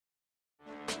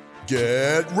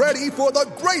Get ready for the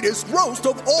greatest roast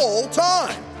of all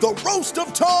time, the Roast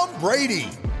of Tom Brady,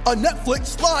 a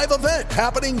Netflix live event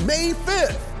happening May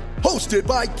 5th. Hosted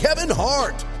by Kevin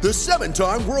Hart, the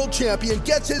 7-time world champion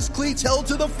gets his cleats held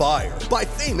to the fire by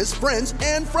famous friends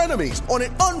and frenemies on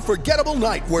an unforgettable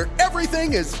night where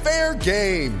everything is fair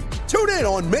game. Tune in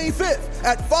on May 5th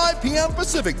at 5 p.m.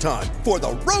 Pacific time for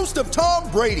the Roast of Tom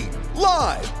Brady,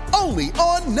 live only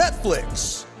on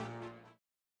Netflix.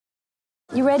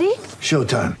 You ready?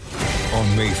 Showtime.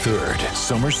 On May 3rd,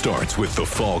 summer starts with The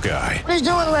Fall Guy. Let's do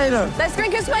it later. Let's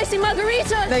drink a spicy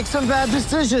margarita. Make some bad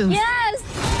decisions. Yes!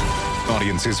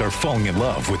 Audiences are falling in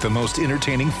love with the most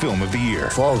entertaining film of the year.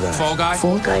 Fall Guy. Fall Guy?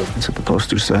 Fall Guy. That's what the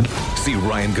poster said. See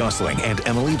Ryan Gosling and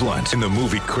Emily Blunt in the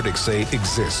movie critics say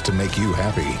exists to make you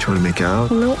happy. Trying to make it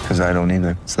out? Nope. Because I don't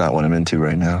either. It's not what I'm into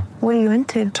right now. What are you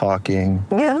into? Talking.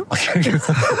 Yeah.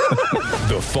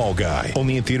 The Fall Guy.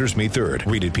 Only in theaters May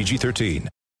 3rd. Rated PG-13.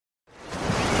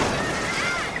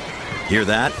 Hear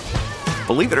that?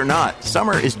 Believe it or not,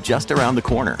 summer is just around the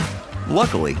corner.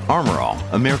 Luckily, Armor All,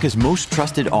 America's most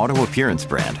trusted auto appearance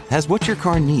brand, has what your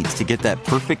car needs to get that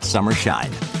perfect summer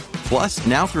shine. Plus,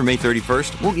 now through May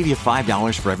 31st, we'll give you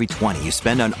 $5 for every $20 you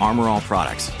spend on Armor All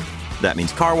products. That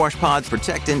means car wash pods,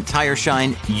 protectant, tire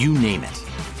shine, you name it.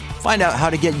 Find out how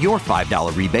to get your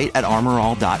 $5 rebate at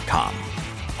armorall.com.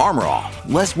 Armor All,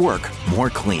 less work, more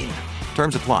clean.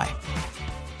 Terms apply.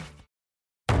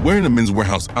 Wearing a Men's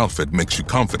Warehouse outfit makes you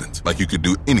confident, like you could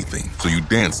do anything, so you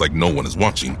dance like no one is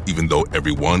watching, even though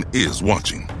everyone is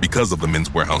watching. Because of the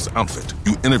Men's Warehouse outfit,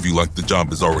 you interview like the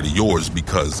job is already yours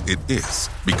because it is.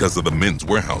 Because of the Men's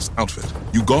Warehouse outfit,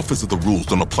 you golf as if the rules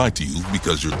don't apply to you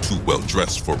because you're too well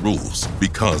dressed for rules.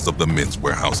 Because of the Men's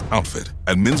Warehouse outfit.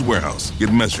 At Men's Warehouse,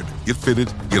 get measured, get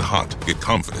fitted, get hot, get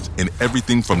confident in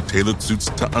everything from tailored suits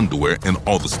to underwear and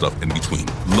all the stuff in between.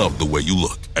 Love the way you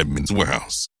look at Men's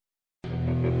Warehouse.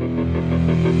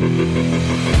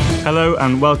 Hello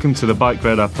and welcome to the Bike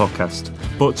Radar podcast,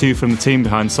 brought to you from the team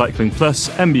behind Cycling Plus,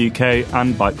 MBUK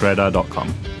and BikeRadar.com.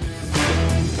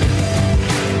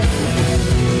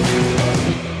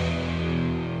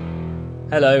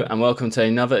 Hello and welcome to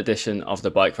another edition of the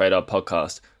Bike Radar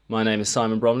podcast. My name is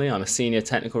Simon Bromley, I'm a senior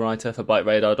technical writer for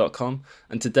BikeRadar.com,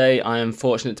 and today I am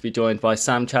fortunate to be joined by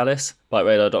Sam Chalice,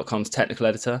 BikeRadar.com's technical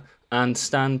editor, and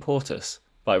Stan Portus,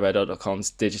 BikeRadar.com's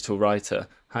digital writer.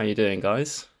 How are you doing,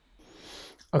 guys?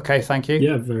 Okay, thank you.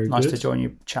 Yeah, very nice good. to join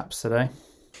you chaps today.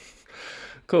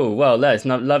 Cool. Well, Les,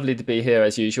 lovely to be here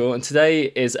as usual. And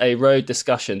today is a road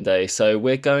discussion day. So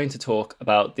we're going to talk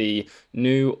about the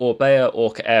new Orbea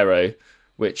Orca Aero,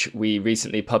 which we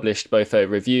recently published both a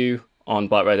review on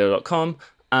BikeRadar.com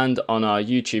and on our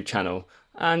YouTube channel.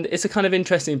 And it's a kind of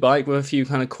interesting bike with a few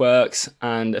kind of quirks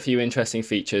and a few interesting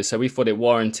features. So we thought it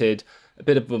warranted a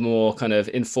bit of a more kind of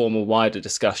informal, wider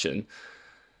discussion.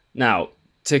 Now,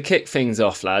 to kick things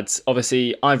off, lads,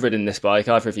 obviously I've ridden this bike,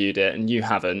 I've reviewed it, and you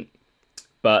haven't.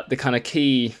 But the kind of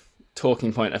key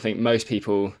talking point I think most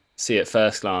people see at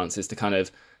first glance is the kind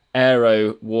of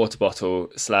aero water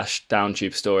bottle / down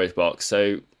tube storage box.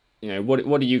 So, you know,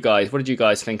 what did you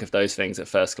guys think of those things at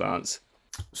first glance?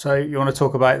 So you want to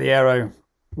talk about the Aero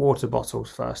water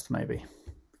bottles first, maybe?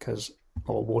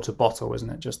 Or water bottle, isn't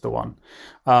it? Just the one.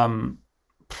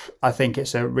 I think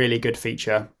it's a really good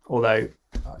feature, although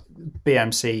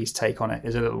BMC's take on it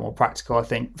is a little more practical, I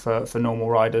think, for normal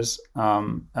riders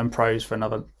and pros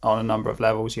on a number of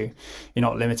levels. You're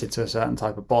not limited to a certain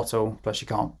type of bottle, plus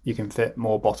you can fit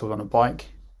more bottles on a bike.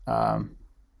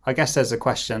 I guess there's a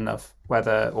question of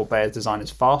whether Orbea's design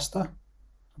is faster,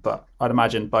 but I'd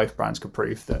imagine both brands could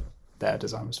prove that their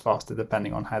design was faster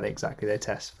depending on how they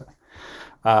test.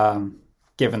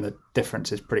 Given the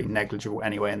difference is pretty negligible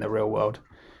anyway in the real world,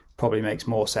 probably makes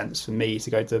more sense for me to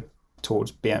go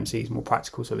towards BMC's more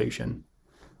practical solution.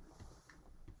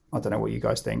 I don't know what you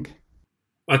guys think.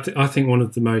 I think one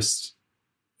of the most,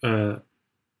 as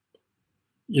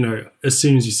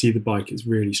soon as you see the bike, it's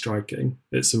really striking.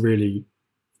 It's a really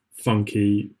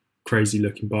funky, crazy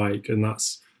looking bike, and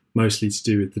that's mostly to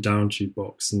do with the down tube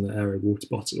box and the Aero water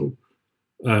bottle.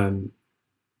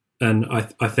 And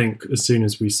I think as soon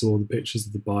as we saw the pictures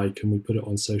of the bike and we put it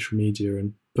on social media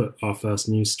and put our first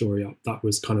news story up, that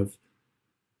was kind of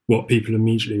what people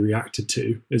immediately reacted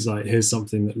to, is like, here's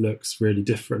something that looks really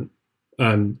different.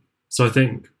 So I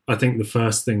think the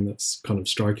first thing that's kind of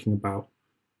striking about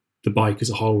the bike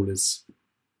as a whole is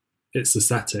its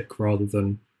aesthetic rather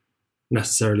than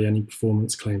necessarily any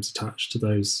performance claims attached to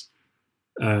those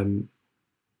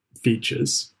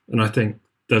features. And I think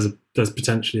there's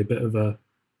potentially a bit of a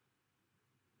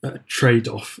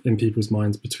trade-off in people's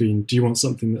minds between, do you want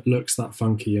something that looks that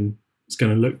funky and it's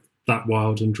going to look that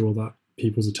wild and draw that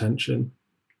people's attention,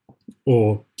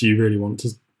 or do you really want to?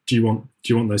 Do you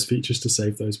want those features to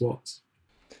save those watts?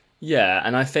 Yeah,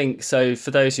 and I think so.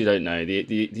 For those who don't know, the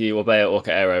Orbea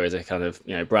Orca Aero is a kind of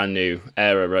brand new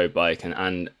aero road bike,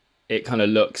 and it kind of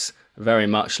looks very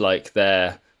much like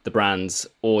the brand's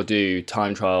Ordu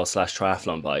time trial /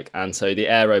 triathlon bike. And so the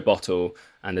aero bottle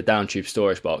and the down tube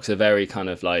storage box are very kind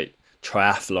of like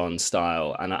triathlon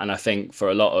style, and I think for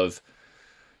a lot of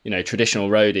traditional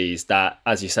roadies, that,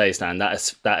 as you say, Stan,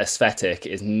 that aesthetic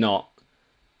is not,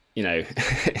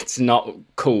 it's not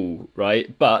cool,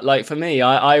 right? But like for me,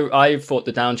 I thought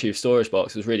the down tube storage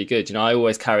box was really good. I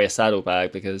always carry a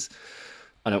saddlebag because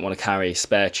I don't want to carry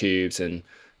spare tubes and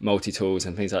multi-tools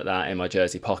and things like that in my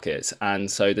jersey pockets.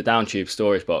 And so the down tube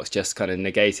storage box just kind of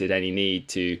negated any need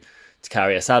to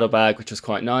carry a saddlebag, which was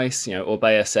quite nice.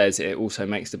 Orbea says it also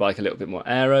makes the bike a little bit more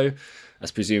aero,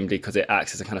 as presumably because it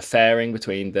acts as a kind of fairing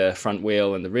between the front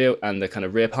wheel and the rear and the kind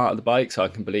of rear part of the bike. So I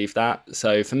can believe that.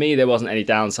 So for me, there wasn't any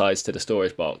downsides to the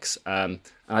storage box. I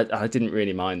didn't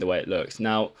really mind the way it looked.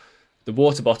 Now, the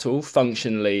water bottle,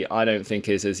 functionally, I don't think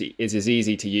is as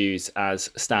easy to use as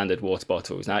standard water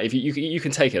bottles. Now, if you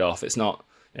can take it off, it's not,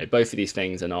 both of these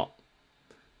things are not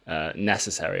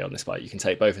necessary on this bike. You can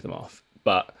take both of them off,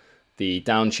 but the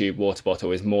down tube water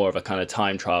bottle is more of a kind of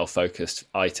time trial focused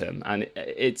item, and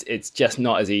it's just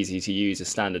not as easy to use as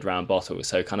standard round bottles.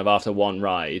 So kind of after one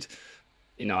ride,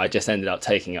 I just ended up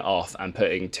taking it off and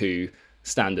putting two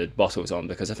standard bottles on,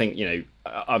 because I think,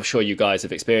 I'm sure you guys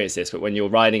have experienced this, but when you're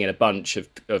riding in a bunch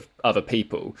of other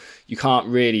people, you can't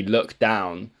really look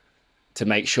down to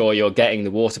make sure you're getting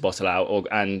the water bottle out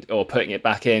or putting it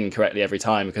back in correctly every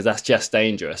time, because that's just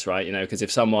dangerous, right? Because if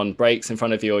someone breaks in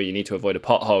front of you or you need to avoid a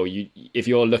pothole, if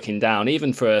you're looking down,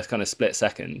 even for a kind of split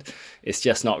second, it's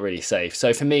just not really safe.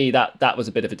 So for me, that was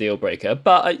a bit of a deal breaker.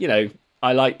 But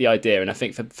I like the idea, and I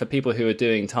think for people who are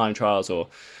doing time trials or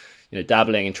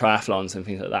dabbling in triathlons and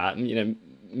things like that,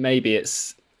 maybe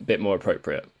it's a bit more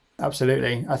appropriate.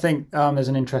 Absolutely. I think there's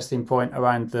an interesting point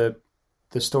around the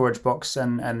storage box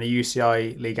and the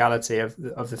UCI legality of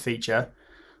the feature,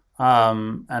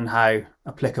 and how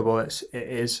applicable it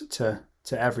is to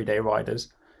everyday riders.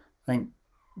 I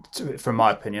think, from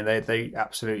my opinion, they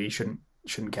absolutely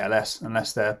shouldn't care less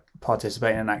unless they're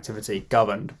participating in an activity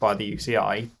governed by the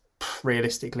UCI.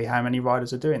 Realistically, how many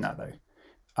riders are doing that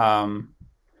though?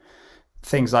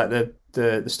 Things like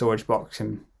the storage box,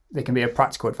 and they can be a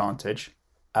practical advantage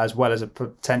as well as a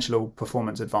potential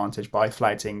performance advantage by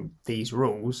flouting these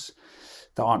rules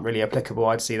that aren't really applicable.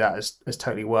 I'd see that as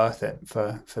totally worth it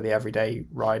for the everyday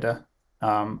rider.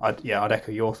 I'd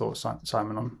echo your thoughts,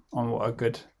 Simon, on what a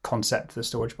good concept the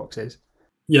storage box is.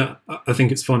 Yeah, I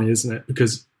think it's funny, isn't it?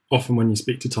 Because often when you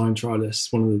speak to time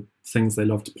trialists, one of the things they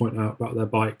love to point out about their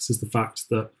bikes is the fact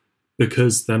that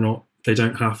because they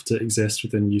don't have to exist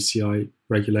within UCI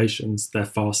regulations, they're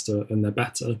faster and they're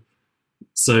better.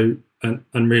 So, and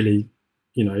really,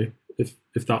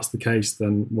 if that's the case,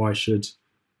 then why should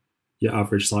your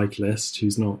average cyclist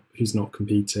who's not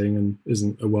competing and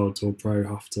isn't a World Tour pro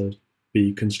have to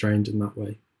be constrained in that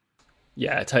way?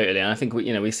 Yeah, totally. And I think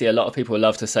we see a lot of people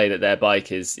love to say that their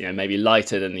bike is maybe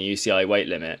lighter than the UCI weight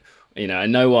limit.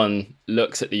 And no one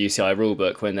looks at the UCI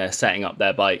rulebook when they're setting up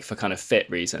their bike for kind of fit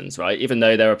reasons, right? Even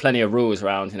though there are plenty of rules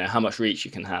around, how much reach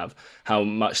you can have, how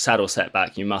much saddle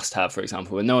setback you must have, for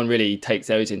example, and no one really takes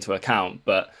those into account.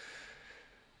 But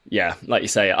yeah, like you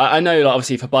say, I know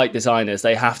obviously for bike designers,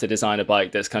 they have to design a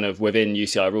bike that's kind of within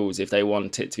UCI rules if they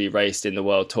want it to be raced in the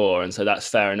World Tour. And so that's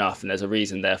fair enough. And there's a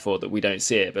reason, therefore, that we don't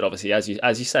see it. But obviously, as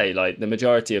you say, like the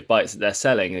majority of bikes that they're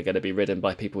selling are going to be ridden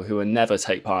by people who will never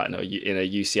take part in a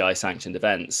UCI sanctioned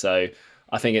event. So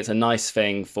I think it's a nice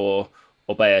thing for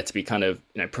Orbea to be kind of,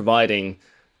 providing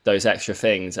those extra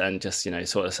things and just,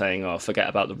 sort of saying, oh, forget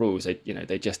about the rules.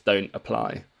 They just don't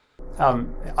apply.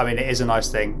 It is a nice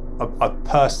thing. I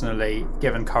personally,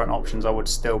 given current options, I would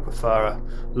still prefer a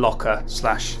locker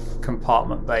 /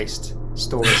 compartment based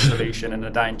storage solution in a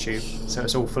down tube, so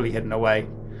it's all fully hidden away.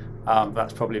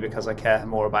 That's probably because I care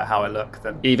more about how I look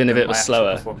than even if it was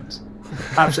slower. Performance.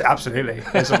 Absolutely,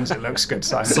 as long as it looks good.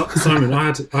 Simon,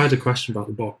 I had a question about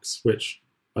the box, which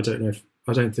I don't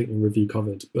think the review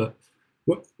covered, but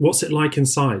what's it like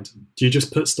inside? Do you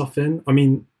just put stuff in? I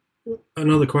mean,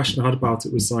 another question I had about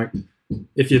it was like,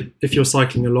 if you're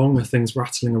cycling along, are things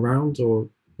rattling around, or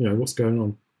what's going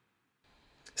on?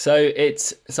 So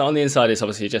on the inside it's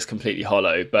obviously just completely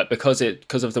hollow, but because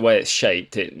of the way it's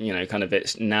shaped, it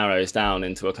it narrows down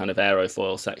into a kind of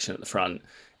aerofoil section at the front.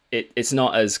 It's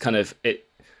not as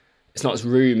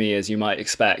roomy as you might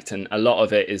expect, and a lot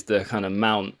of it is the kind of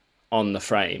mount on the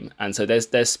frame, and so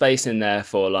there's space in there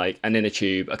for like an inner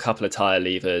tube, a couple of tire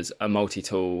levers, a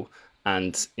multi-tool,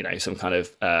 and some kind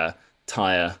of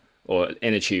tire or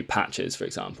inner tube patches, for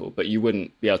example. But you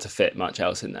wouldn't be able to fit much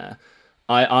else in there.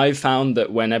 I found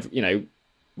that whenever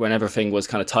everything was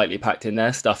kind of tightly packed in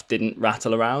there, stuff didn't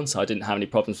rattle around, so I didn't have any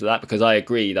problems with that, because I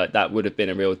agree that would have been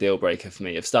a real deal breaker for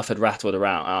me if stuff had rattled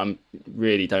around. I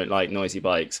really don't like noisy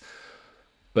bikes,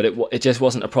 but it just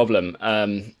wasn't a problem.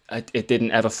 It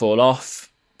didn't ever fall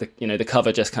off. The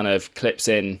cover just kind of clips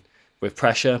in with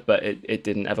pressure, but it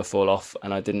didn't ever fall off,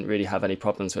 and I didn't really have any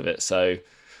problems with it. So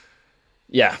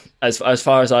yeah, as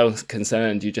far as I was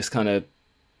concerned, you just kind of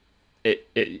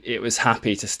it was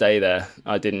happy to stay there.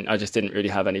 I just didn't really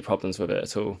have any problems with it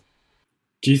at all.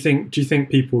 Do you think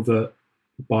people that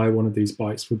buy one of these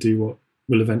bikes will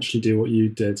eventually do what you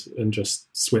did and just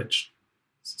switch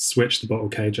the bottle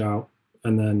cage out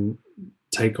and then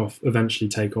eventually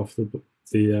take off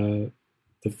the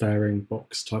fairing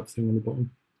box type thing on the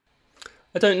bottom?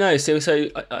 I don't know. So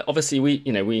obviously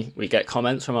we get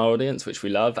comments from our audience, which we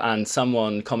love, and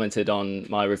someone commented on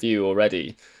my review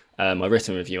already, my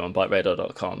written review on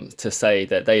bikeradar.com, to say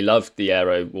that they loved the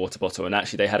Aero water bottle, and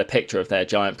actually they had a picture of their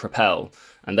giant Propel,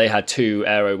 and they had 2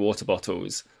 Aero water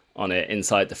bottles on it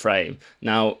inside the frame.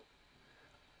 Now,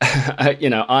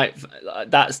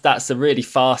 that's a really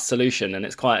fast solution, and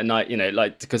it's quite a nice,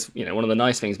 because one of the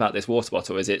nice things about this water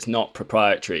bottle is it's not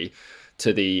proprietary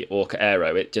to the Orca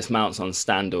Aero. It just mounts on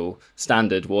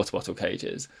standard water bottle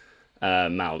cages.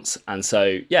 Mounts, and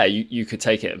so you could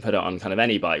take it and put it on kind of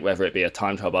any bike, whether it be a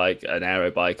time trial bike, an aero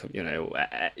bike,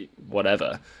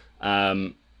 whatever.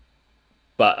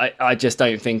 But I just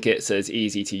don't think it's as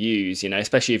easy to use,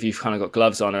 especially if you've kind of got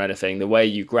gloves on or anything. The way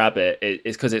you grab it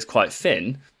is because it's quite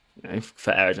thin,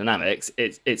 for aerodynamics.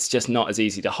 It's just not as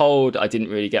easy to hold. I didn't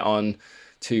really get on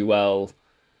too well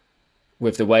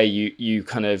with the way you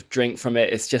kind of drink from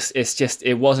it.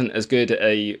 It wasn't as good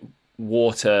a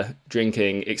water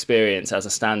drinking experience as a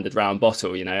standard round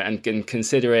bottle, and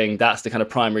considering that's the kind of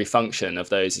primary function of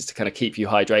those is to kind of keep you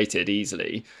hydrated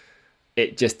easily,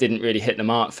 it just didn't really hit the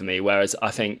mark for me. Whereas I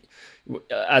think,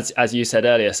 as you said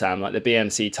earlier, Sam, like the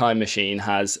BMC Time Machine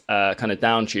has a kind of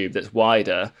down tube that's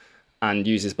wider and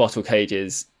uses bottle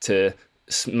cages to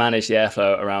manage the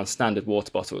airflow around standard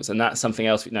water bottles, and that's something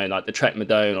else like the Trek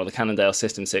Madone or the Cannondale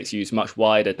System 6 use much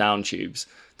wider down tubes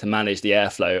to manage the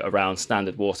airflow around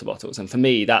standard water bottles. And for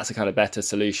me, that's a kind of better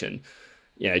solution,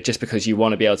 just because you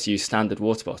want to be able to use standard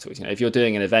water bottles. If you're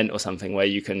doing an event or something where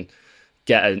you can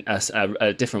get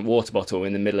a different water bottle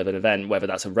in the middle of an event, whether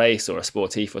that's a race or a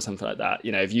sportif or something like that,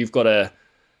 if you've got an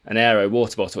Aero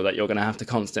water bottle that you're going to have to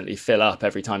constantly fill up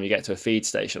every time you get to a feed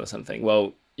station or something,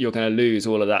 well, you're going to lose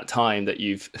all of that time that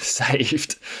you've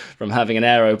saved from having an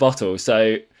Aero bottle.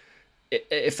 So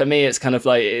for me, it's kind of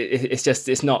like,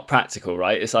 it's not practical,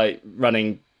 right? It's like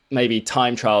running maybe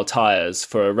time trial tires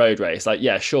for a road race. Like,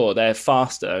 yeah, sure, they're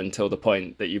faster until the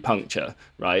point that you puncture,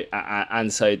 right?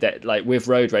 And so that, like with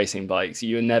road racing bikes,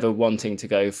 you're never wanting to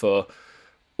go for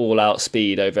all out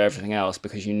speed over everything else,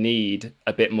 because you need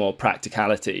a bit more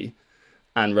practicality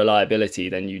and reliability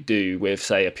than you do with,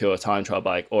 say, a pure time trial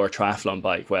bike or a triathlon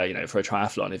bike, where, for a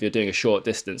triathlon, if you're doing a short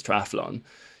distance triathlon,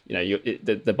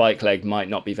 the bike leg might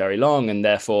not be very long, and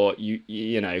therefore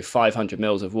 500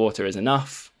 mils of water is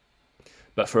enough.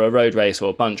 But for a road race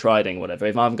or bunch riding, whatever,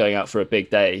 if I'm going out for a big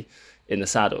day in the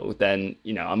saddle, then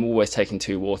I'm always taking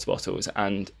 2 water bottles.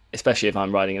 And especially if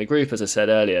I'm riding in a group, as I said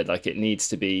earlier, like it needs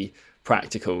to be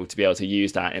practical to be able to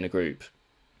use that in a group.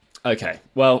 Okay,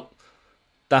 well,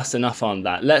 that's enough on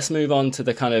that. Let's move on to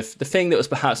the thing that was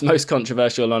perhaps most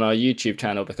controversial on our YouTube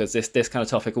channel, because this kind of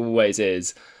topic always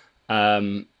is.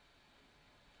 And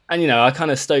I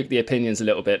kind of stoke the opinions a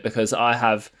little bit, because I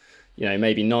have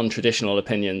maybe non-traditional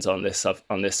opinions on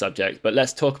this subject. But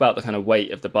let's talk about the kind of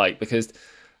weight of the bike, because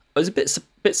I was a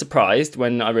bit surprised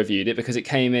when I reviewed it, because it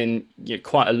came in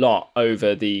quite a lot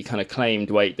over the kind of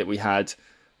claimed weight that we had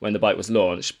when the bike was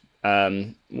launched.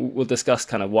 We'll discuss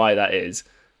kind of why that is.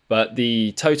 But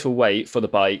the total weight for the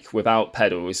bike without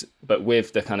pedals, but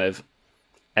with the kind of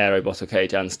Aero bottle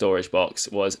cage and storage box,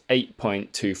 was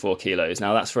 8.24 kilos.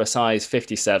 Now that's for a size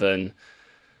 57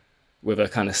 with a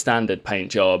kind of standard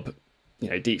paint job,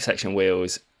 deep section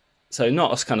wheels. So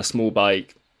not a kind of small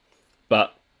bike,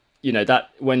 but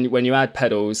that when you add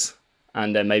pedals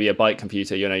and then maybe a bike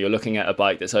computer, you're looking at a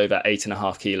bike that's over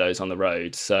 8.5 kilos on the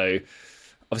road. So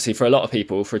obviously for a lot of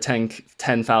people, for a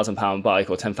 £10,000 bike,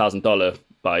 or $10,000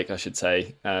 bike, I should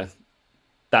say,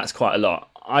 that's quite a lot.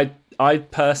 I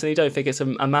personally don't think it's a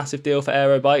massive deal for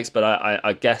aero bikes, but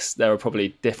I guess there are probably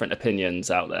different opinions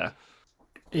out there.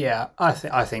 Yeah,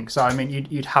 I think so. I mean,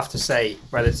 you'd have to say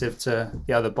relative to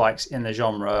the other bikes in the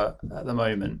genre at the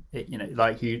moment,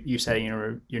 like you said in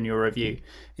your review,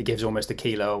 it gives almost a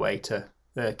kilo away to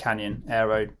the Canyon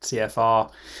Aero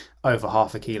CFR, over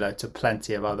half a kilo to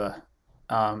plenty of other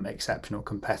exceptional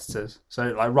competitors. So,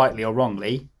 like, rightly or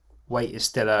wrongly, weight is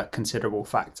still a considerable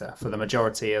factor for the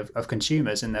majority of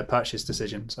consumers in their purchase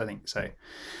decisions, I think. So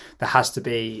there has to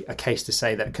be a case to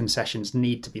say that concessions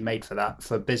need to be made for that,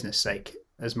 for business sake,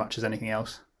 as much as anything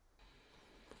else.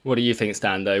 What do you think,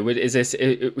 Stan, though? Is this,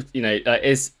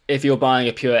 is if you're buying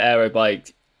a pure aero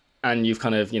bike and you've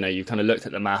kind of looked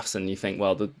at the maths and you think,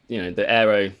 well, the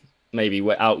aero maybe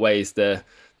outweighs the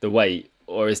weight,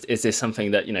 or is this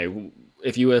something that,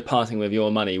 if you were parting with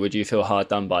your money, would you feel hard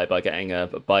done by getting a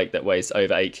bike that weighs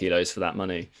over 8 kilos for that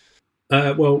money?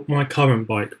 Well, my current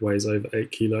bike weighs over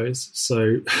 8 kilos,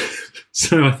 so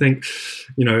I think,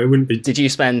 it wouldn't be. Did you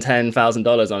spend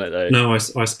 $10,000 on it though? No, I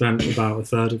spent about a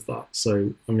third of that.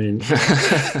 So I mean,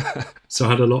 so I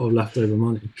had a lot of leftover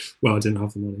money. Well, I didn't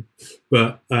have the money,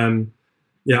 but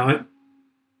yeah,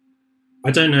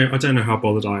 I don't know how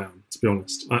bothered I am, to be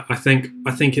honest. I think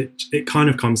it kind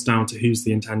of comes down to who's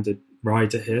the intended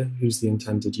rider here, who's the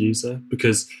intended user.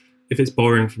 Because if it's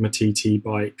borrowing from a TT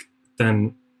bike,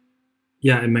 then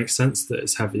yeah, it makes sense that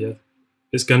it's heavier.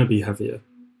 It's going to be heavier,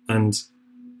 and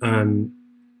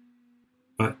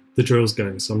the drill's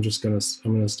going, so I'm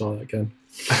gonna start it again.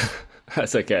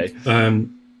 That's okay.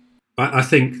 I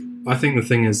think the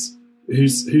thing is,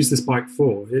 who's this bike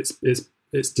for?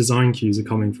 Its design cues are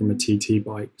coming from a TT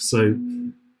bike, so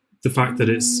the fact that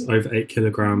it's over 8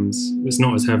 kilograms, it's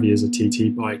not as heavy as a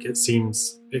TT bike.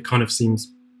 It kind of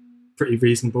seems pretty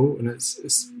reasonable, and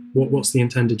it's what's the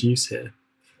intended use here?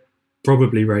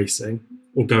 Probably racing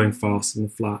or going fast in the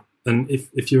flat. And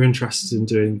if you're interested in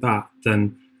doing that,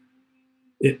 then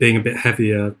it being a bit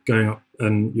heavier going up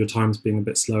and your times being a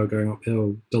bit slower going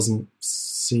uphill doesn't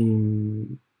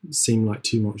seem like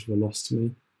too much of a loss to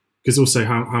me. Because also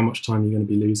how much time you're going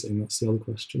to be losing, that's the other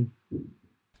question.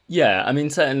 Yeah, I mean,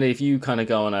 certainly if you kind of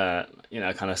go on a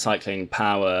kind of cycling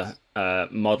power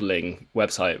modeling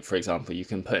website, for example, you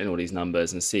can put in all these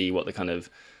numbers and see what the kind of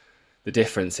the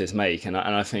differences make. And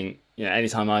I think,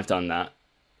 anytime I've done that,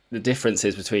 the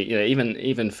differences between,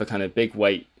 even for kind of big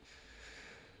weight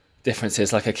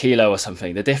differences like a kilo or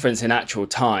something, the difference in actual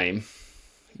time,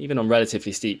 even on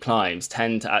relatively steep climbs,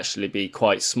 tend to actually be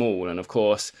quite small. And of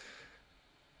course,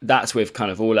 that's with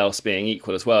kind of all else being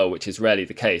equal as well, which is rarely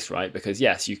the case, right? Because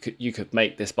yes, you could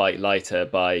make this bike lighter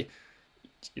by,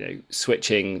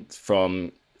 switching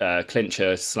from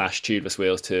clincher / tubeless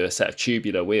wheels to a set of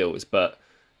tubular wheels, but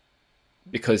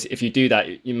because if you do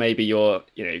that,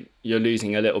 you're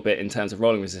losing a little bit in terms of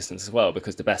rolling resistance as well,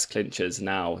 because the best clinchers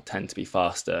now tend to be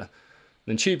faster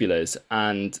than tubulars.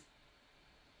 And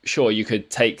sure, you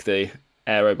could take the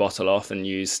aero bottle off and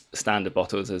use standard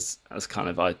bottles as kind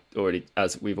of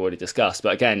as we've already discussed,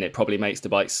 but again, it probably makes the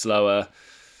bike slower.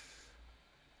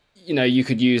 You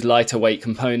could use lighter weight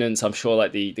components. I'm sure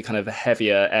like the kind of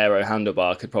heavier aero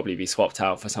handlebar could probably be swapped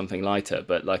out for something lighter.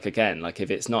 But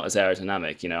if it's not as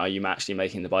aerodynamic, are you actually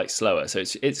making the bike slower? So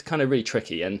it's kind of really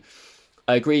tricky. And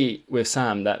I agree with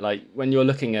Sam that like when you're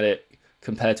looking at it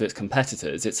compared to its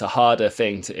competitors, it's a harder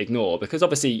thing to ignore, because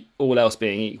obviously all else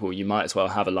being equal, you might as well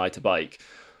have a lighter bike.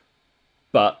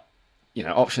 But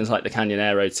options like the Canyon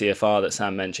Aero CFR that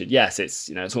Sam mentioned, yes, it's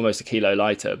almost a kilo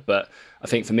lighter, but I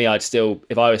think for me, I'd still,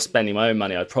 if I was spending my own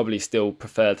money, I'd probably still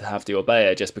prefer to have the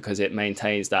Orbea, just because it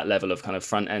maintains that level of kind of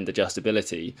front end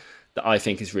adjustability that I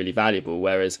think is really valuable.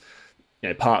 Whereas,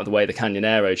 part of the way the Canyon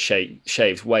Aero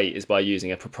shaves weight is by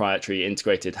using a proprietary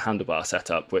integrated handlebar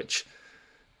setup, which,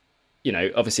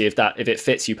 obviously if it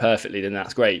fits you perfectly, then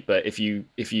that's great. But if you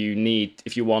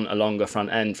want a longer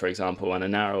front end, for example, and a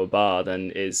narrower bar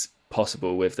than is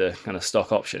possible with the kind of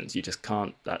stock options, you just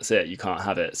can't. That's it. You can't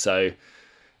have it. So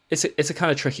it's a kind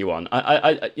of tricky one.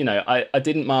 I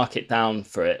didn't mark it down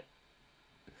for it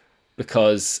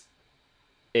because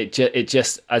it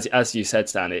just as you said,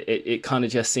 Stan, it kind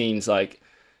of just seems like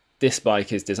this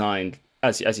bike is designed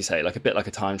as you say, like a bit like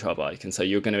a time trial bike, and so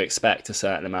you're going to expect a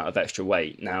certain amount of extra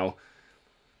weight. Now,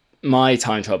 my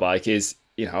time trial bike is,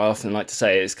 I often like to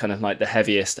say it's kind of like the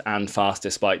heaviest and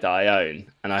fastest bike that I own.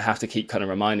 And I have to keep kind of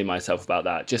reminding myself about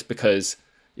that, just because,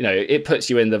 it puts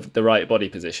you in the right body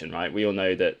position, right? We all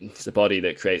know that it's the body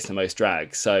that creates the most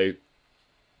drag. So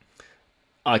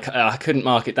I couldn't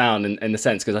mark it down in the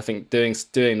sense, because I think doing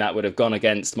that would have gone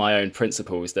against my own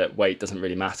principles that weight doesn't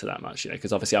really matter that much,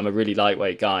 because obviously I'm a really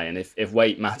lightweight guy, and if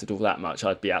weight mattered all that much,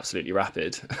 I'd be absolutely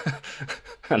rapid.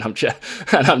 and I'm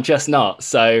just not.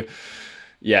 So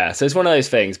Yeah, so it's one of those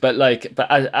things, but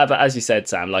as you said,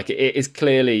 Sam, like it is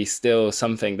clearly still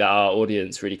something that our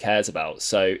audience really cares about.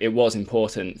 So it was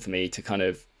important for me to kind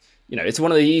of, it's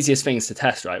one of the easiest things to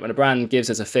test, right? When a brand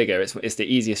gives us a figure, it's the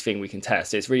easiest thing we can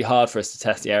test. It's really hard for us to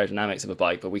test the aerodynamics of a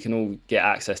bike, but we can all get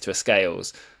access to a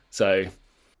scales. So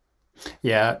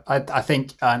yeah, I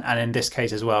think, and in this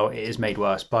case as well, it is made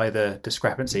worse by the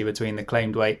discrepancy between the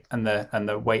claimed weight and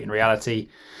the weight in reality.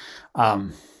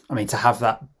 I mean, to have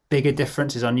that bigger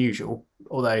difference is unusual,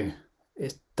 although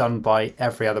it's done by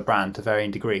every other brand to varying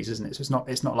degrees, isn't it? So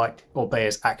it's not like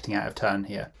Orbea's acting out of turn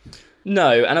here.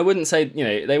 No, and I wouldn't say,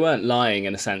 they weren't lying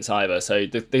in a sense either. So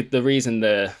the reason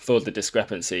for the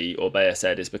discrepancy, Orbea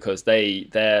said, is because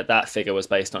that figure was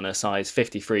based on a size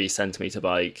 53 centimeter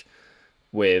bike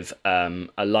with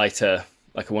a lighter,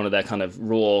 like one of their kind of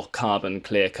raw carbon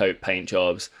clear coat paint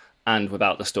jobs, and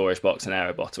without the storage box and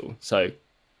aero bottle. So,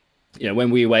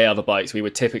 when we weigh other bikes, we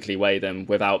would typically weigh them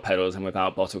without pedals and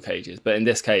without bottle cages. But in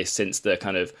this case, since the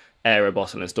kind of aero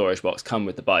bottle and storage box come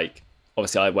with the bike,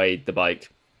 obviously I weighed the bike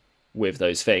with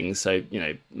those things. So,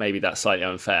 maybe that's slightly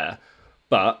unfair.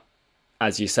 But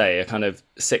as you say, a kind of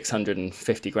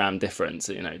 650 gram difference,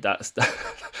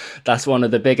 that's one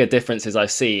of the bigger differences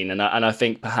I've seen. And I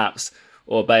think perhaps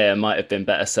Orbea might have been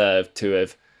better served to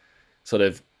have sort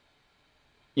of,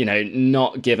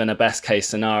 not given a best case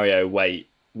scenario weight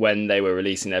when they were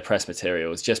releasing their press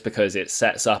materials, just because it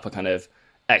sets up a kind of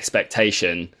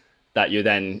expectation that you're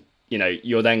then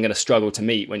going to struggle to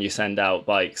meet when you send out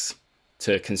bikes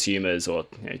to consumers or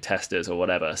testers or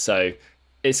whatever. So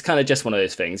it's kind of just one of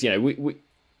those things.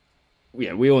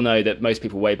 We all know that most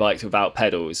people weigh bikes without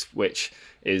pedals, which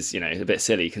is a bit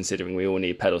silly considering we all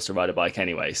need pedals to ride a bike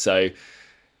anyway. So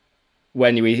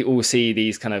when we all see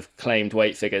these kind of claimed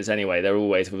weight figures anyway, they're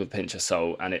always with a pinch of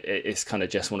salt, and it's kind of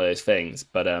just one of those things.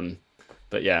 But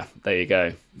yeah, there you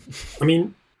go. I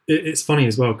mean, it's funny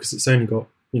as well because it's only got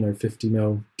 50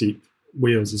 mil deep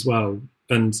wheels as well,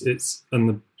 and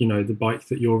the bike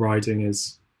that you're riding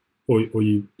is, or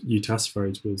you test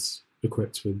rode, was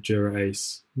equipped with Dura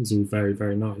Ace. It was all very,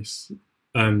 very nice.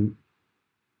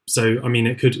 So I mean,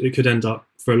 it could end up,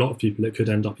 for a lot of people, it could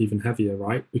end up even heavier,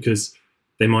 right? Because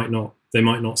they might not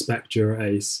spec Dura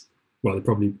Ace. Well, they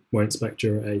probably won't spec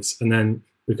Dura Ace, and then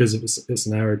because it's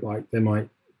an aero bike, they might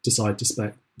decide to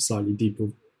spec slightly deeper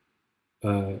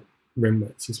rim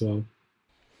widths as well.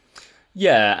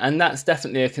 Yeah, and that's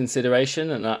definitely a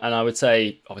consideration, and I would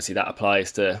say obviously that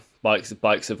applies to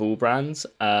bikes of all brands.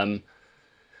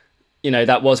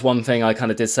 That was one thing I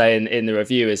kind of did say in the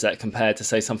review, is that compared to,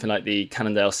 say, something like the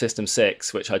Cannondale System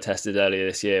 6, which I tested earlier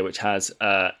this year, which has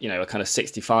a kind of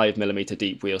 65 millimeter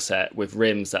deep wheel set with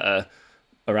rims that are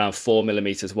around 4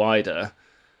 millimeters wider,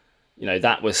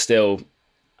 that was still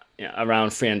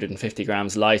around 350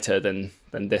 grams lighter than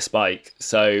this bike.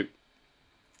 So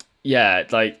yeah,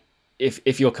 like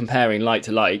if you're comparing like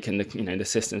to like, and the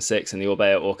System 6 and the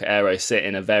Orbea Orca Aero sit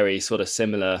in a very sort of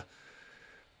similar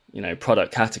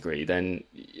product category, then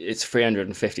it's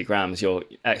 350 grams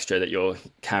extra that you're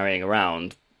carrying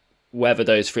around. Whether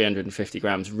those 350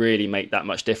 grams really make that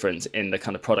much difference in the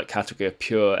kind of product category of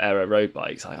pure aero road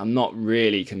bikes, I'm not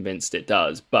really convinced it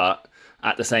does. But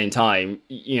at the same time,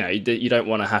 you don't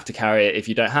want to have to carry it if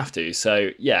you don't have to. So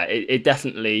yeah, it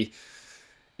definitely,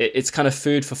 it's kind of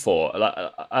food for thought.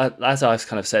 As I've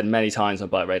kind of said many times on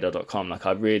BikeRadar.com,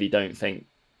 I really don't think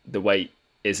the weight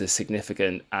is as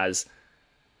significant as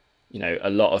a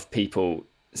lot of people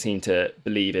seem to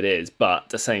believe it is. But at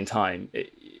the same time,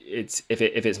 if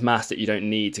it's mass that you don't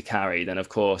need to carry, then of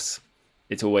course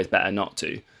it's always better not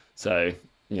to. So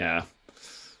yeah.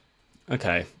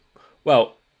 Okay.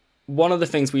 Well, one of the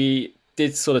things we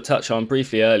did sort of touch on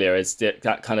briefly earlier is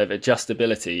that kind of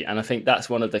adjustability, and I think that's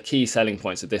one of the key selling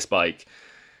points of this bike,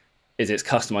 is its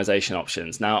customization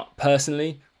options. Now,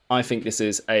 personally, I think this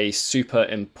is a super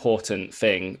important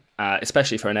thing,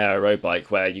 especially for an aero road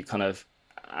bike, where you kind of,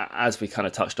 as we kind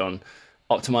of touched on,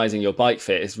 optimizing your bike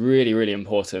fit is really, really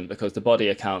important, because the body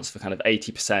accounts for kind of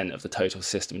 80% of the total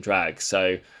system drag.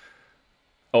 So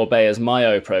Orbea's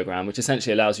Myo program, which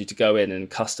essentially allows you to go in and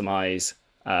customize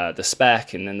the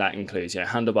spec, and then that includes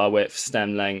handlebar width,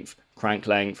 stem length, crank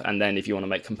length, and then if you want to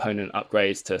make component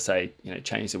upgrades to, say,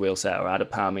 change the wheel set or add a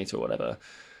power meter or whatever.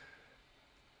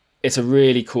 It's a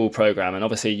really cool program, and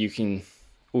obviously you can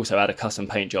also add a custom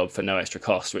paint job for no extra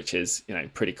cost, which is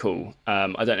pretty cool.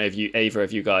 I don't know if either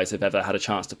of you guys have ever had a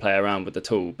chance to play around with the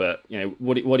tool, but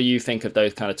what do you think of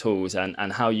those kind of tools,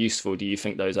 and how useful do you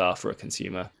think those are for a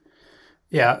consumer?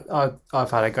 Yeah, I've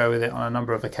had a go with it on a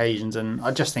number of occasions, and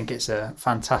I just think it's a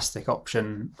fantastic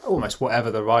option, almost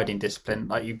whatever the riding discipline.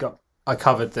 I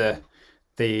covered the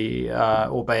the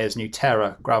Orbea's new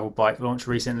Terra gravel bike launched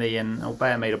recently, and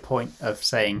Orbea made a point of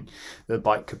saying the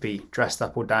bike could be dressed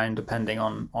up or down depending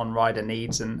on rider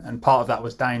needs, and part of that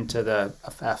was down to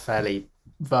a fairly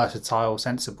versatile,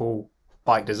 sensible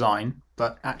bike design.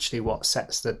 But actually what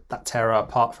sets that Terra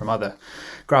apart from other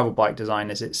gravel bike design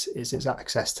is its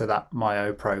access to that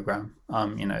MyO program.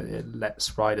 It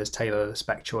lets riders tailor the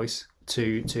spec choice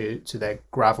to their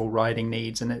gravel riding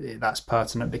needs, and that's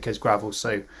pertinent because gravel's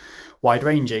so wide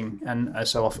ranging, and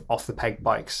so off the peg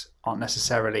bikes aren't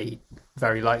necessarily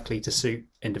very likely to suit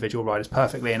individual riders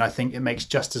perfectly. And I think it makes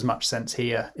just as much sense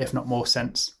here, if not more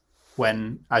sense,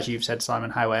 when, as you've said, Simon,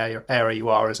 how aero you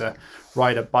are as a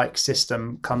rider. Bike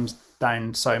system comes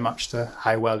down so much to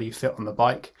how well you fit on the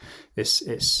bike.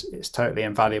 It's totally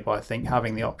invaluable, I think,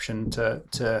 having the option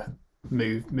to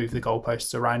move the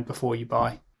goalposts around before you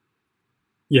buy.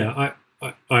 Yeah,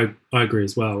 I agree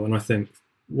as well. And I think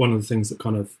one of the things that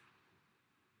kind of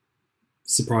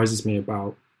surprises me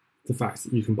about the fact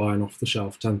that you can buy an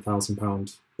off-the-shelf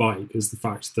 £10,000 bike is the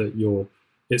fact that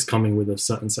it's coming with a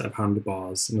certain set of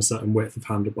handlebars and a certain width of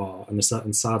handlebar and a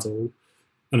certain saddle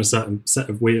and a certain set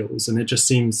of wheels. And it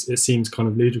seems kind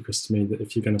of ludicrous to me that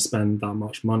if you're going to spend that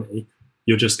much money,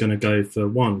 you're just going to go for,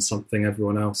 one, something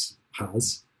everyone else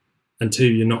has, and two,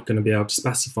 you're not going to be able to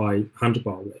specify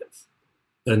handlebar width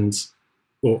and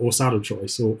or saddle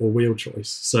choice or wheel choice.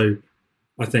 So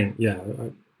I think,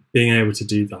 being able to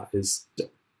do that is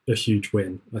a huge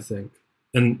win, I think.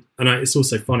 And it's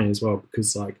also funny as well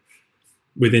because, like,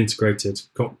 with integrated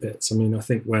cockpits, I mean, I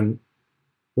think when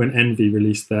Envy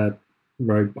released their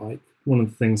road bike, one of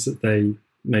the things that they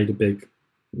made a big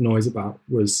noise about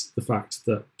was the fact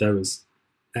that there was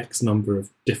X number of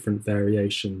different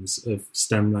variations of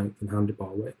stem length and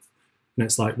handlebar width. And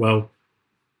it's like, well,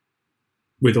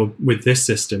 with this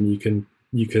system,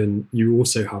 you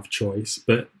also have choice,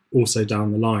 but also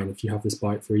down the line, if you have this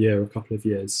bike for a year or a couple of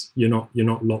years, you're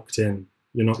not locked in.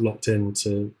 You're not locked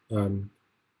into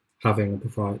having a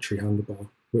proprietary handlebar,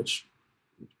 which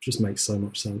just makes so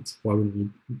much sense. Why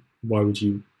would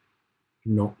you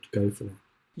not go for that?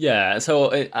 Yeah,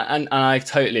 so and I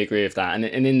totally agree with that. And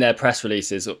in their press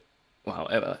releases,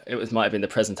 well, might have been the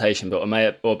presentation, but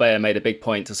Orbea made a big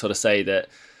point to sort of say that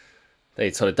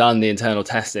they'd sort of done the internal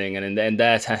testing, and in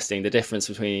their testing, the difference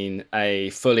between a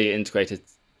fully integrated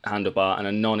handlebar and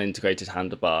a non-integrated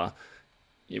handlebar,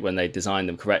 when they designed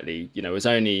them correctly, was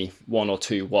only 1 or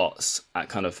 2 watts at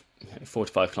kind of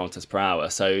 45 kilometers per hour.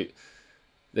 So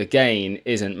the gain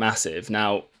isn't massive.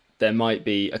 Now, there might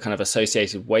be a kind of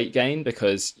associated weight gain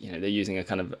because, they're using a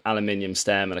kind of aluminium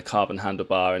stem and a carbon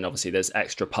handlebar, and obviously there's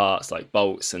extra parts like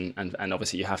bolts and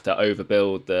obviously you have to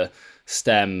overbuild the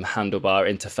stem handlebar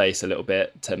interface a little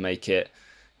bit to make it,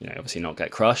 obviously not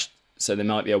get crushed. So there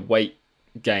might be a weight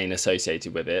gain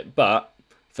associated with it. But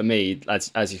for me,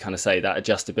 as you kind of say, that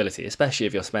adjustability, especially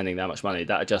if you're spending that much money,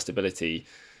 that adjustability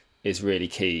is really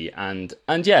key. And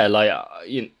yeah,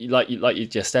 like you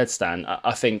just said, Stan,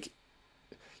 I think,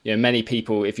 many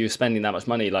people, if you're spending that much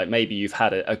money, like maybe you've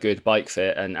had a good bike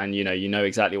fit and you know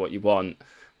exactly what you want,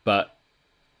 but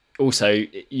also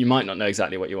you might not know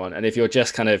exactly what you want. And if you're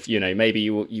just kind of, maybe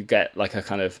you get like a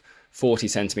kind of 40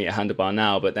 centimeter handlebar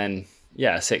now, but then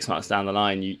 6 months down the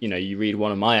line, you read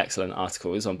one of my excellent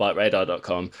articles on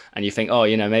bikeradar.com and you think,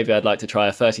 maybe I'd like to try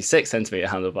a 36 centimeter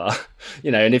handlebar,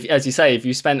 and if, as you say, if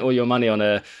you spent all your money on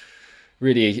a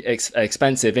really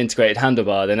expensive integrated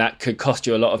handlebar, then that could cost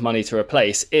you a lot of money to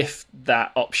replace if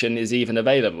that option is even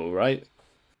available, right?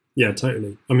 Yeah,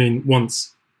 totally. I mean,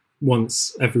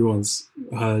 once everyone's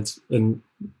heard and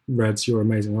read your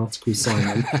amazing article,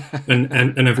 Simon,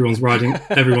 and everyone's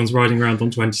riding around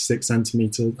on 26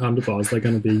 centimeter handlebars, they're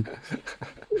going to be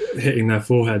hitting their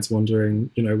foreheads, wondering,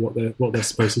 what they're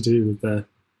supposed to do with their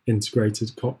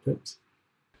integrated cockpits.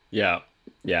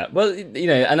 Yeah, well,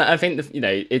 and I think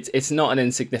it's not an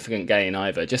insignificant gain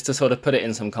either. Just to sort of put it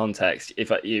in some context,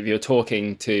 if you're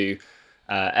talking to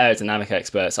aerodynamic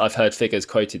experts, I've heard figures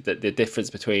quoted that the difference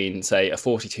between, say, a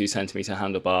 42 centimeter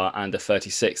handlebar and a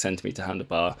 36 centimeter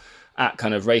handlebar at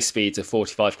kind of race speeds of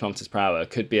 45 kilometers per hour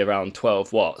could be around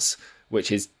 12 watts,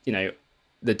 which is,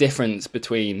 the difference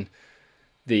between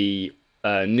the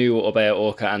new Orbea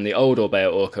Orca and the old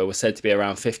Orbea Orca was said to be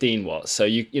around 15 watts. So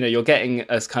you're getting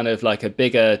as kind of like a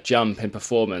bigger jump in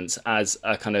performance as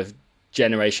a kind of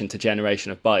generation to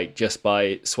generation of bike just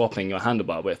by swapping your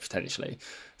handlebar width potentially.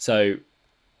 So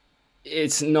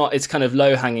it's kind of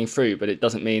low hanging fruit, but it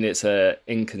doesn't mean it's a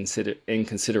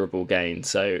inconsiderable gain.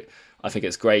 So I think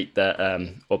it's great that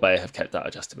Orbea have kept that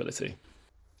adjustability.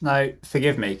 Now,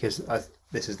 forgive me, because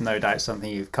this is no doubt something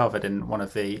you've covered in one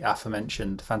of the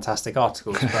aforementioned fantastic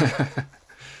articles. But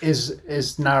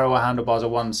is narrower handlebars a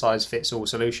one size fits all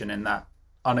solution in that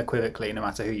unequivocally, no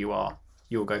matter who you are,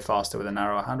 you'll go faster with a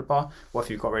narrower handlebar? What if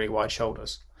you've got really wide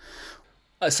shoulders?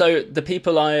 So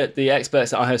the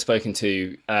experts that I have spoken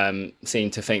to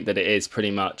seem to think that it is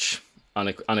pretty much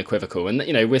unequivocal. And,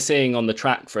 we're seeing on the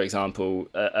track, for example,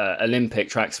 Olympic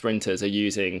track sprinters are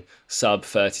using sub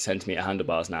 30 centimetre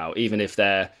handlebars now, even if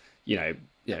they're,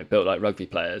 built like rugby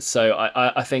players. So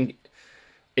I think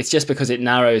it's just because it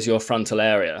narrows your frontal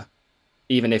area.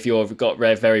 Even if you've got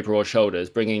very broad shoulders,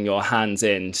 bringing your hands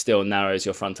in still narrows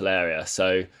your frontal area.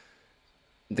 So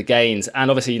the gains, and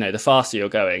obviously, the faster you're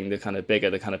going, the kind of bigger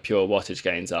the kind of pure wattage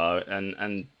gains are.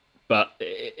 But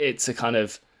it's a kind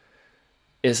of,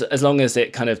 as long as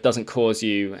it kind of doesn't cause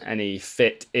you any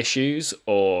fit issues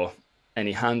or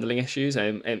any handling issues,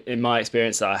 and in my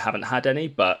experience, I haven't had any,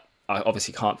 but I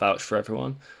obviously can't vouch for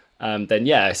everyone, then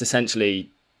yeah, it's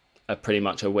essentially pretty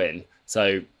much a win.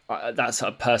 So that's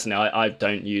personally, I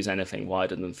don't use anything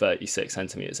wider than 36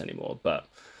 centimeters anymore. But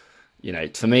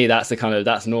for me,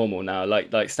 that's normal now.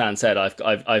 Like Stan said,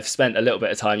 I've spent a little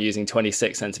bit of time using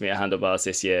 26 centimeter handlebars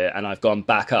this year, and I've gone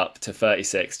back up to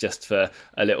 36 just for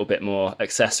a little bit more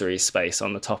accessory space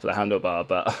on the top of the handlebar.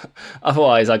 But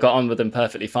otherwise, I got on with them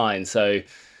perfectly fine. So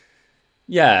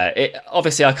yeah,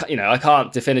 obviously I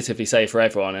can't definitively say for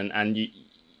everyone, and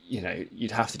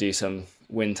you'd have to do some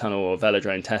wind tunnel or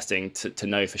velodrome testing to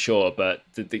know for sure. But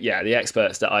the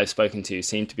experts that I've spoken to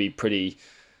seem to be pretty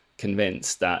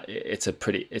convinced that it's a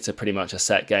pretty much a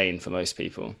set gain for most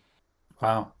people.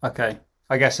 Wow. Okay.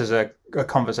 I guess there's a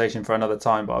conversation for another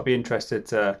time, but I'll be interested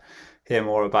to hear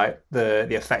more about the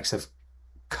effects of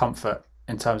comfort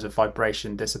in terms of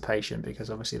vibration dissipation, because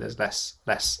obviously there's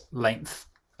less length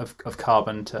of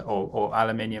carbon or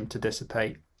aluminium to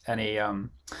dissipate any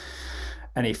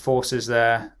forces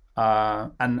there.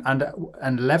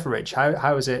 And leverage.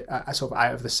 How is it sort of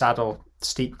out of the saddle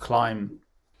steep climb?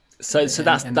 So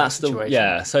that's the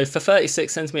yeah. So for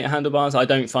 36 centimeter handlebars, I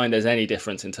don't find there's any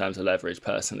difference in terms of leverage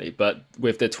personally. But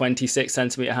with the 26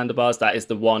 centimeter handlebars, that is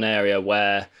the one area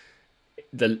where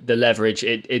the leverage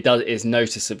is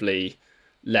noticeably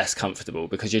less comfortable,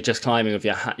 because you're just climbing with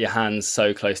your hands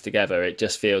so close together. It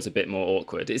just feels a bit more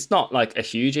awkward. It's not like a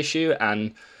huge issue,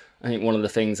 and I think one of the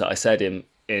things that I said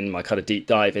in my kind of deep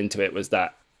dive into it was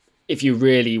that if you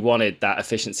really wanted that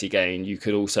efficiency gain, you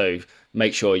could also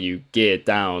make sure you geared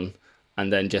down,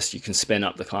 and then you can spin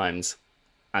up the climbs,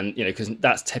 and because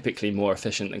that's typically more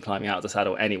efficient than climbing out of the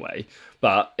saddle anyway.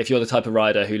 But if you're the type of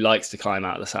rider who likes to climb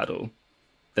out of the saddle,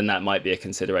 then that might be a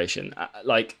consideration.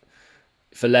 Like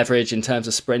for leverage in terms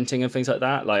of sprinting and things like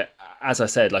that, like as I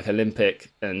said, like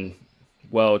Olympic and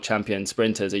world champion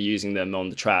sprinters are using them on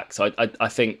the track. So I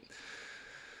think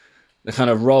the kind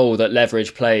of role that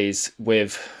leverage plays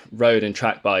with road and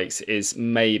track bikes is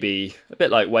maybe a bit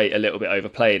like weight, a little bit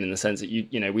overplayed, in the sense that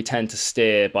we tend to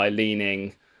steer by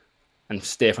leaning and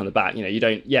steer from the back. You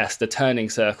don't, yes, the turning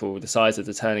circle, the size of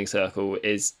the turning circle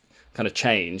is kind of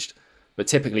changed, but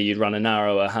typically you'd run a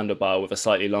narrower handlebar with a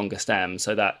slightly longer stem,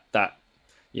 so that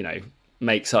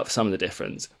makes up some of the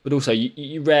difference. But also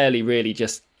you rarely really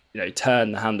just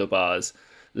turn the handlebars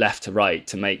left to right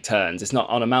to make turns. It's not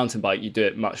on a mountain bike, you do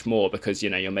it much more, because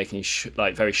you're making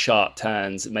like very sharp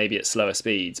turns, maybe at slower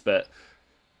speeds, but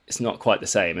it's not quite the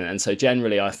same. And so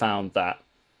generally I found that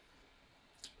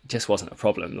it just wasn't a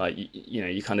problem. Like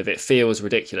you kind of, it feels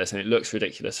ridiculous and it looks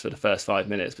ridiculous for the first 5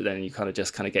 minutes, but then you kind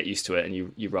of get used to it, and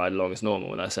you ride along as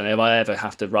normal. And if I ever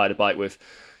have to ride a bike with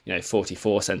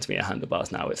 44 centimeter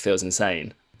handlebars now, it feels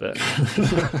insane, but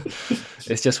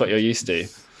it's just what you're used to.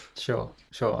 Sure.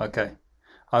 Okay.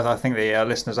 I think the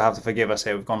listeners will have to forgive us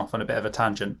here. We've gone off on a bit of a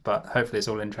tangent, but hopefully it's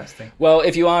all interesting. Well,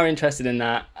 if you are interested in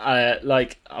that,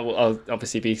 I'll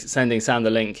obviously be sending Sam the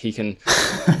link. He can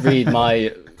read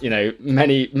my,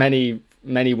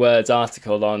 many words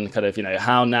article on kind of,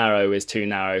 how narrow is too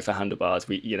narrow for handlebars.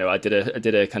 I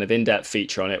did a kind of in-depth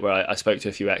feature on it where I spoke to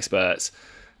a few experts,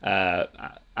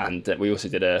 and we also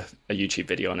did a YouTube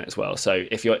video on it as well. So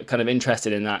if you're kind of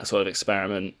interested in that sort of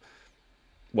experiment,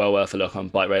 well worth a look on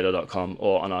bikeradar.com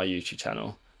or on our YouTube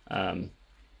channel.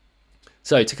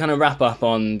 So to kind of wrap up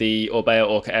on the Orbea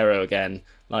Orca Aero again,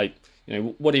 like,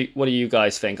 what do you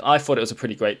guys think? I thought it was a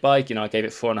pretty great bike. I gave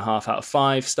it 4.5 out of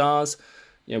 5 stars.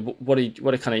 What do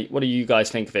you guys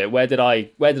think of it? Where did I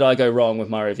go wrong with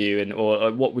my review,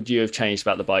 or what would you have changed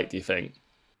about the bike, do you think?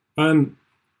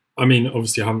 I mean,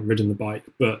 obviously I haven't ridden the bike,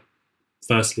 but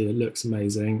firstly it looks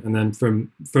amazing, and then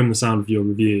from the sound of your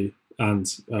review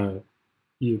and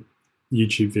your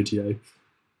YouTube video,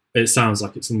 it sounds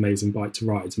like it's an amazing bike to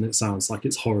ride, and it sounds like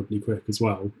it's horribly quick as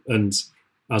well. And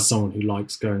as someone who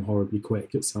likes going horribly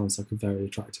quick, it sounds like a very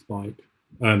attractive bike.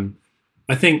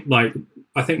 I think one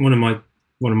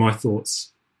of my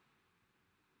thoughts,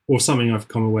 or something I've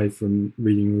come away from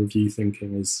reading a review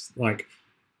thinking, is like,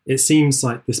 it seems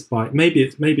like this bike, maybe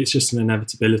it's just an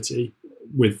inevitability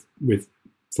with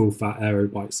full fat aero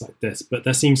bikes like this, but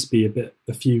there seems to be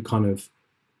a few kind of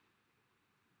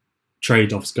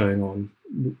trade-offs going on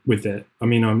with it. I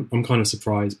mean, I'm kind of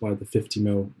surprised by the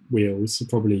 50mm wheels. I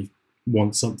probably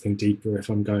want something deeper if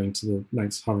I'm going to the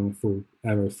lengths of having a full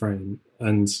aero frame.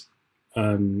 And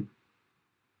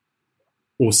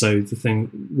also the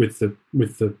thing with the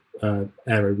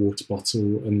aero water bottle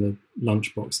and the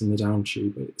lunchbox and the down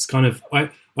tube, it's kind of,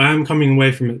 I am coming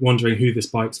away from it wondering who this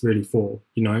bike's really for,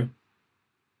 you know.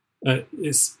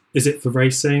 Is it for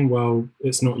racing? Well,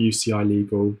 it's not UCI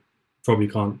legal. Probably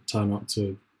can't turn up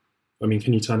to, I mean,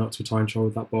 can you turn up to a time trial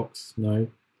with that box? No.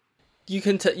 You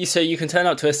can you can turn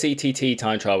up to a CTT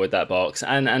time trial with that box,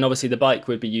 and obviously the bike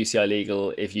would be UCI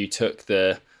legal if you took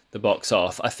the box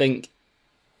off. I think,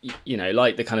 you know,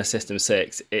 like the kind of System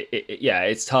 6,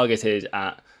 it's targeted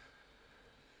at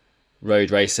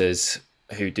road racers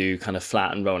who do kind of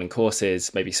flat and rolling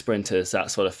courses, maybe sprinters, that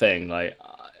sort of thing. Like,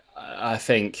 I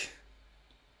think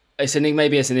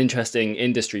maybe it's an interesting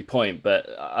industry point, but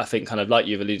I think, kind of like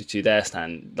you've alluded to there,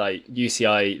 Stan, like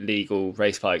UCI legal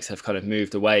race bikes have kind of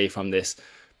moved away from this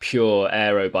pure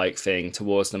aero bike thing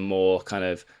towards the more kind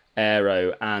of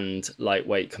aero and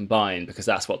lightweight combined, because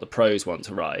that's what the pros want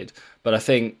to ride. But I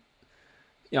think,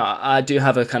 you know, I do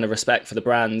have a kind of respect for the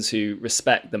brands who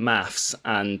respect the maths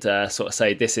and sort of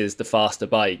say this is the faster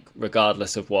bike,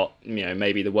 regardless of what, you know,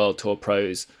 maybe the World Tour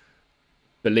pros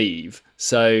believe.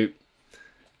 So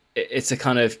it's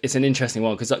an interesting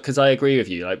one, because I agree with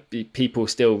you. Like, people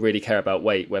still really care about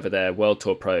weight, whether they're World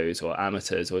Tour pros or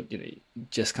amateurs, or, you know,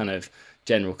 just kind of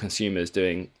general consumers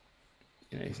doing,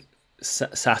 you know,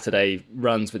 Saturday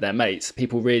runs with their mates.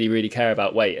 People really, really care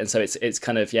about weight, and so it's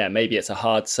kind of, yeah, maybe it's a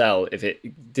hard sell if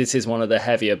this is one of the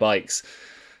heavier bikes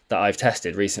that I've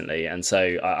tested recently, and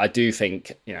so I do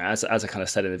think, you know, as I kind of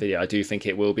said in the video, I do think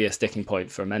it will be a sticking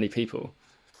point for many people.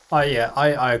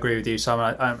 I agree with you,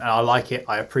 Simon. I like it.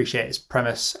 I appreciate its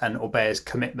premise and Orbea's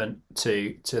commitment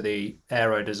to the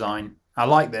aero design. I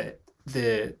like that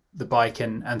the bike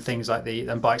and things like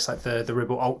bikes like the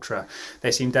Ribble Ultra,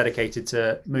 they seem dedicated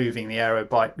to moving the aero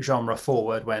bike genre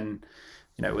forward. When,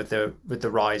 you know, with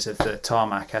the rise of the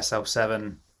Tarmac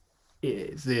SL7,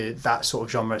 that sort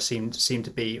of genre seemed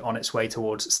to be on its way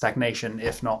towards stagnation,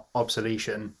 if not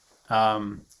obsolescence.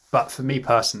 But for me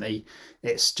personally,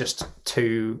 it's just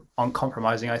too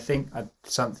uncompromising. I think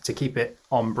something to keep it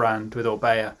on brand with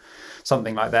Orbea,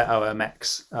 something like their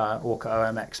OMX, Orca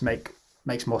OMX,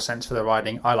 makes more sense for the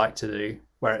riding I like to do,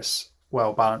 where it's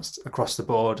well balanced across the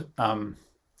board.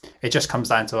 It just comes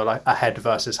down to a head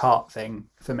versus heart thing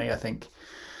for me. I think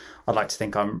I'd like to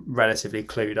think I'm relatively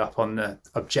clued up on the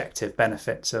objective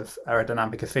benefits of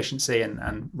aerodynamic efficiency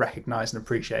and recognise and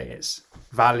appreciate its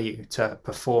value to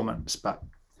performance. But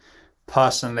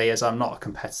personally, as I'm not a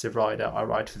competitive rider, I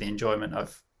ride for the enjoyment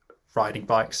of riding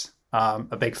bikes.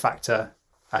 A big factor,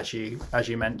 as you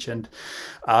mentioned,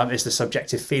 is the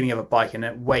subjective feeling of a bike,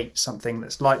 and weight. Something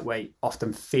that's lightweight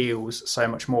often feels so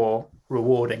much more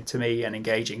rewarding to me and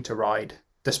engaging to ride,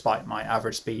 despite my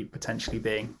average speed potentially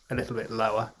being a little bit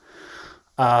lower.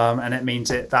 And it means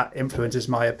that influences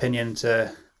my opinion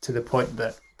to the point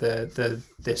that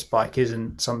this bike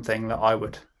isn't something that I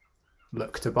would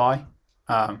look to buy.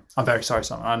 I'm very sorry,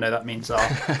 Simon. I know that means our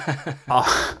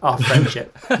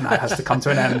friendship now has to come to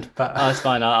an end. But it's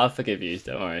fine. I'll forgive you.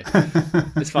 Don't worry.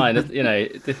 It's fine. You know,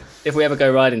 if we ever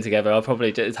go riding together, I'll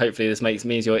probably hopefully this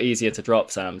means you're easier to drop,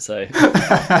 Sam. So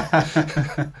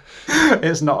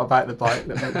it's not about the bike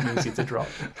that makes me easy to drop.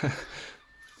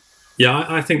 Yeah,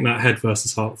 I think that head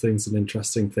versus heart thing is an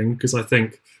interesting thing, because I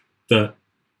think that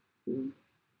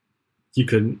you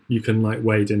can like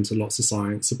wade into lots of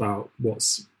science about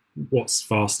what's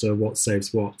faster, what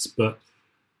saves watts, but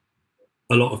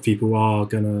a lot of people are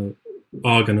gonna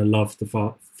love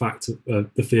the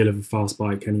the feel of a fast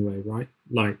bike anyway, right?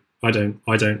 Like, I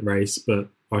don't race, but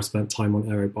I've spent time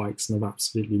on aero bikes and I've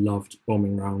absolutely loved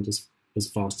bombing around as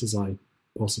fast as I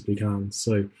possibly can.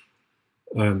 So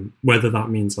whether that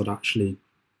means I'd actually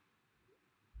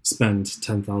spend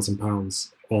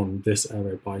 £10,000 on this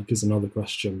aero bike is another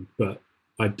question, but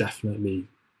I definitely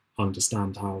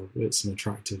understand how it's an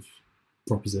attractive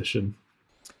proposition.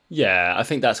 Yeah, I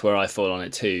think that's where I fall on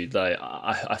it too. Like,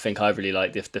 I think I really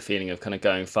like the feeling of kind of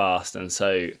going fast, and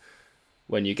so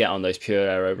when you get on those pure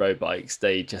aero road bikes,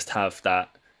 they just have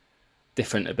that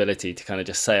different ability to kind of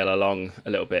just sail along a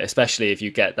little bit, especially if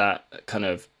you get that kind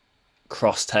of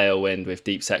cross tailwind with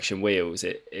deep section wheels,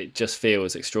 it just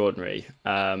feels extraordinary.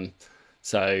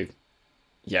 So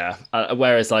yeah,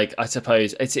 whereas like I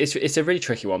suppose it's a really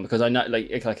tricky one, because I know like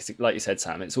you said,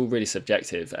 Sam, it's all really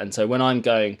subjective. And so when I'm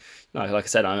going, like I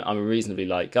said, I'm a reasonably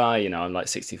light guy, you know, I'm like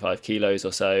 65 kilos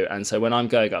or so, and so when I'm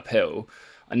going uphill,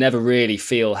 I never really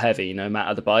feel heavy no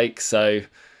matter the bike. So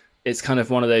it's kind of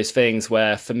one of those things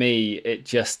where for me it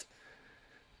just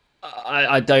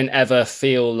I don't ever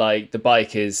feel like the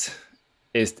bike is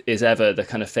ever the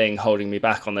kind of thing holding me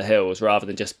back on the hills, rather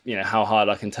than just, you know, how hard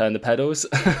I can turn the pedals.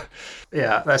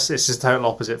 Yeah, it's just total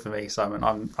opposite for me, Simon.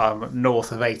 I'm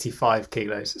north of 85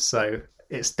 kilos, so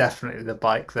it's definitely the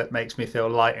bike that makes me feel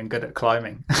light and good at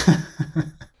climbing.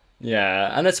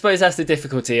 Yeah, and I suppose that's the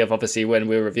difficulty of obviously when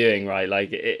we're reviewing, right?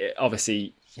 Like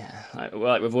obviously, yeah,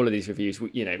 like with all of these reviews,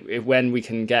 you know, when we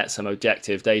can get some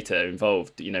objective data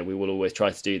involved, you know, we will always try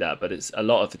to do that. But it's a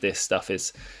lot of this stuff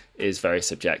is very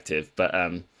subjective. But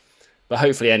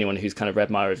hopefully anyone who's kind of read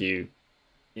my review,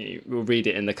 you know, will read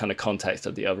it in the kind of context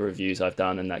of the other reviews I've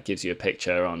done, and that gives you a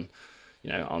picture on,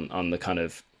 you know, on the kind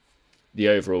of the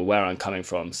overall where I'm coming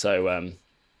from. So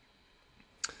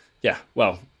yeah,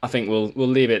 well, I think we'll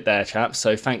leave it there, chaps.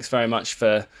 So thanks very much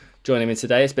for joining me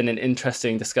today. It's been an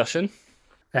interesting discussion.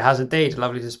 It has indeed.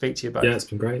 Lovely to speak to you both. Yeah, it's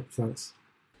been great. Thanks.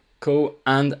 Cool.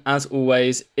 And as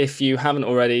always, if you haven't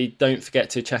already, don't forget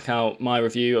to check out my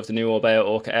review of the new Orbea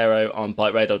Orca Aero on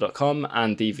bikeradar.com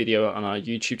and the video on our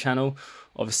YouTube channel.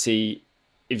 Obviously,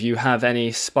 if you have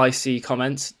any spicy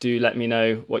comments, do let me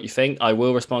know what you think. I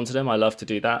will respond to them. I love to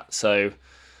do that. So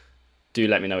do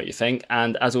let me know what you think.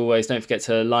 And as always, don't forget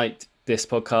to like this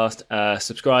podcast,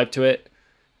 subscribe to it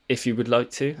if you would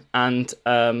like to. And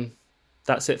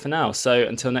that's it for now. So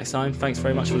until next time, thanks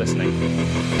very much for listening.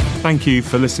 Thank you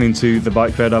for listening to the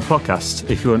Bike Radar podcast.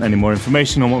 If you want any more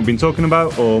information on what we've been talking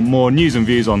about or more news and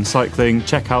views on cycling,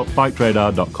 check out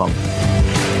bikeradar.com.